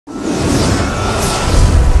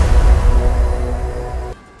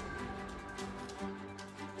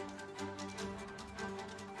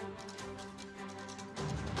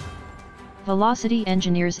Velocity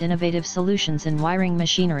engineers innovative solutions in wiring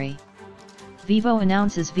machinery. Vivo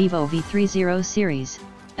announces Vivo V30 series,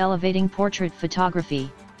 elevating portrait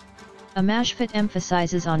photography. Amazfit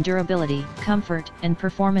emphasizes on durability, comfort, and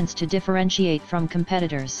performance to differentiate from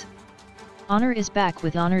competitors. Honor is back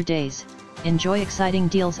with Honor Days. Enjoy exciting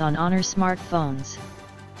deals on Honor smartphones.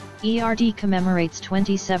 ERD commemorates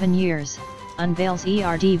 27 years, unveils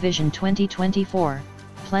ERD Vision 2024,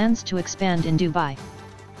 plans to expand in Dubai.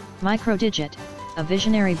 Microdigit, a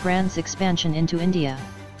visionary brand's expansion into India.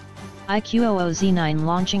 iQOO Z9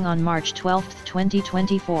 launching on March 12,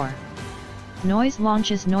 2024. Noise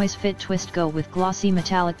launches NoiseFit Twist Go with Glossy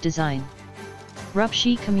Metallic Design.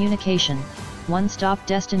 Rupshee Communication, one-stop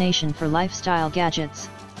destination for lifestyle gadgets,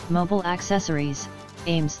 mobile accessories,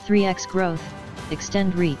 aims 3x growth,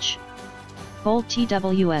 extend reach. BOULT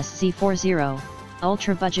TWS Z40,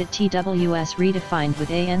 ultra-budget TWS redefined with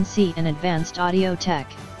ANC and advanced audio tech.